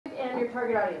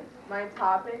target audience? My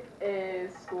topic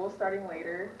is school starting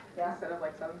later Yeah. instead of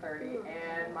like 7:30,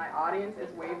 and my audience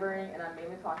is wavering, and I'm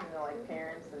mainly talking to like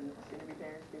parents and soon-to-be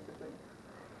parents, basically.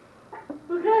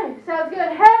 Okay, sounds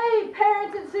good. Hey,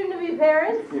 parents and soon-to-be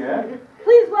parents. Yeah.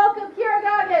 Please welcome Quiara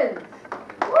Goggans.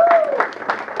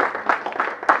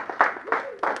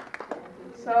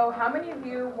 So how many of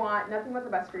you want nothing but the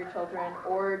best for your children,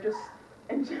 or just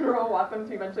in general want them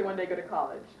to eventually one day go to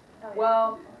college?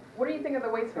 Well, what do you think of the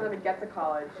ways for them to get to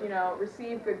college? You know,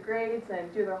 receive good grades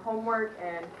and do their homework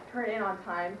and turn it in on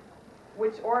time,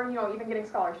 or even getting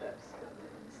scholarships.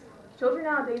 Children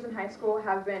nowadays in high school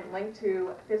have been linked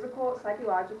to physical,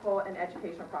 psychological, and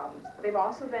educational problems. They've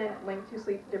also been linked to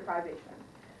sleep deprivation.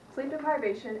 Sleep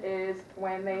deprivation is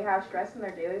when they have stress in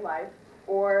their daily life,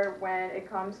 or when it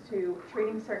comes to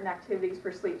treating certain activities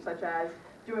for sleep, such as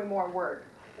doing more work,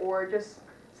 or just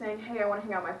saying, hey, I want to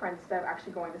hang out with my friends instead of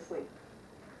actually going to sleep.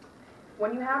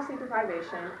 When you have sleep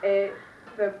deprivation,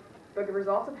 the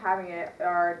results of having it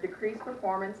are decreased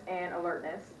performance and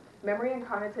alertness, memory and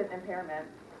cognitive impairment,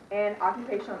 and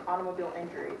occupational and automobile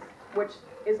injuries, which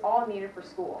is all needed for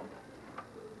school.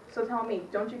 So tell me,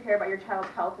 don't you care about your child's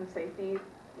health and safety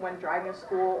when driving to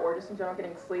school or just in general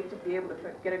getting sleep to be able to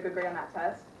get a good grade on that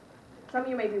test? Some of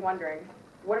you may be wondering,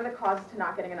 what are the causes to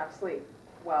not getting enough sleep?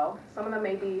 Well, some of them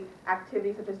may be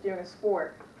activities such as doing a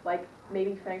sport, like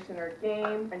maybe finishing their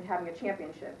game and having a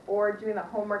championship, or doing the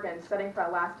homework and studying for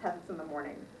that last test in the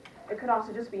morning. It could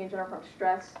also just be in general from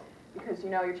stress, because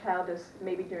your child is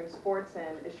maybe doing sports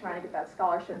and is trying to get that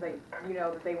scholarship that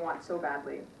that they want so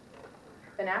badly.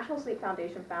 The National Sleep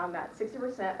Foundation found that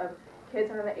 60% of kids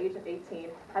under the age of 18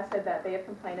 have said that they have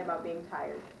complained about being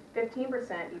tired.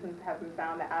 15% even have been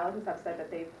found that adolescents have said that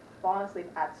they've fallen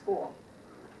asleep at school.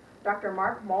 Dr.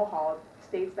 Mark Mulhall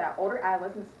states that older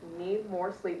adolescents need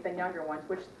more sleep than younger ones,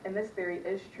 which in this theory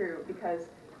is true because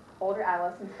older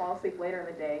adolescents fall asleep later in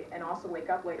the day and also wake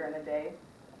up later in the day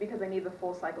because they need the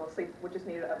full cycle of sleep, which is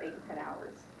needed of 8 to 10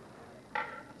 hours.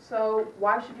 So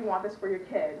why should you want this for your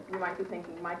kid? You might be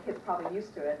thinking, my kid's probably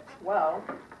used to it. Well,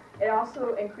 it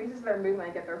also increases their movement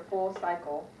and get their full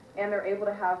cycle, and they're able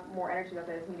to have more energy that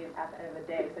is needed at the end of the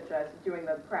day, such as doing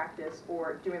the practice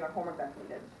or doing their homework that's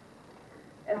needed.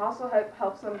 It also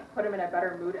helps them put them in a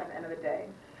better mood at the end of the day.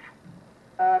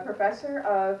 A professor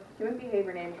of human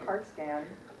behavior named Hartscan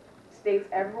states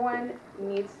everyone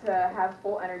needs to have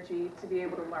full energy to be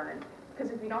able to learn.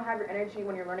 Because if you don't have your energy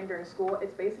when you're learning during school,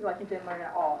 it's basically like you didn't learn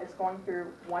at all. It's going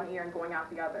through one ear and going out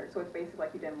the other. So it's basically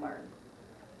like you didn't learn.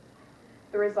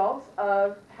 The results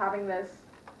of having this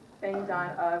thing done,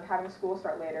 of having school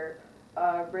start later,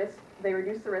 they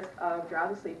reduce the risk of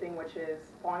drowsy sleeping, which is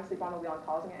falling asleep on the wheel and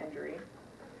causing an injury.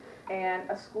 And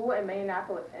a school in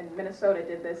Minnesota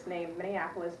did this named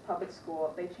Minneapolis Public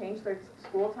School. They changed their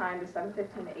school time to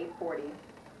 7:15 to 8:40.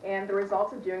 And the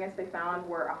results of doing this they found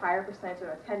were a higher percentage of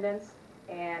attendance,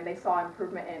 and they saw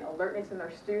improvement in alertness in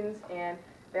their students, and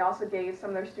they also gave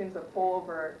some of their students a poll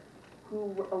over who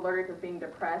were alerted of being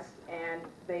depressed, and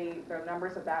their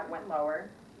numbers of that went lower.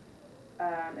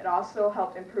 It also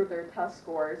helped improve their test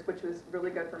scores, which was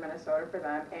really good for Minnesota for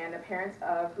them. And the parents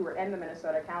who were in the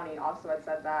Minnesota county also had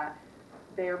said that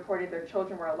they reported their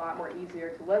children were a lot more easier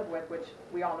to live with, which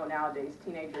we all know nowadays,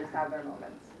 teenagers have their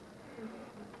moments.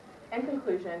 In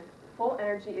conclusion, full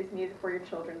energy is needed for your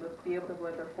children to be able to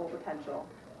live their full potential.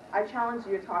 I challenge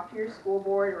you to talk to your school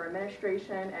board or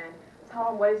administration and tell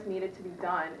them what is needed to be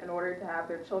done in order to have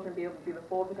their children be able to be the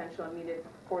full potential needed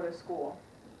for their school.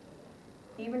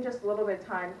 Even just a little bit of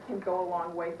time can go a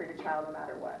long way for your child no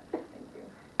matter what. Thank you.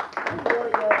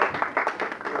 Really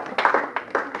good.